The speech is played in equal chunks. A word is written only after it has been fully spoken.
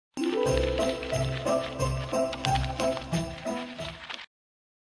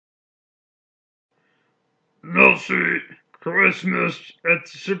Nosie, Christmas at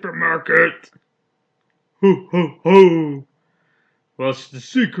the supermarket. Ho ho ho! What's the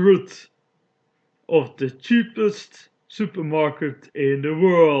secret of the cheapest supermarket in the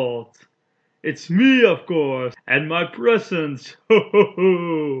world? It's me, of course, and my presents. Ho ho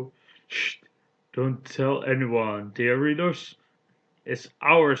ho! Shh! Don't tell anyone, dear readers. It's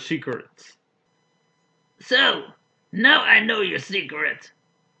our secret. So, now I know your secret.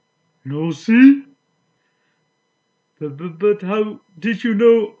 Nosie? But how did you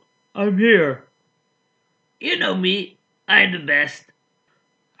know I'm here? You know me, I'm the best.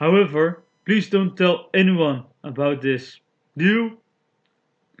 However, please don't tell anyone about this. Deal?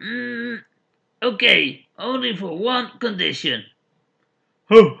 Okay, only for one condition.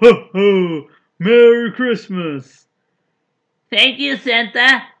 Ho ho ho! Merry Christmas! Thank you,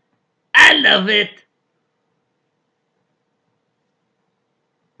 Santa. I love it.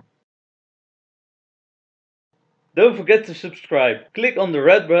 Don't forget to subscribe. Click on the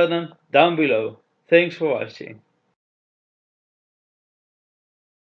red button down below. Thanks for watching.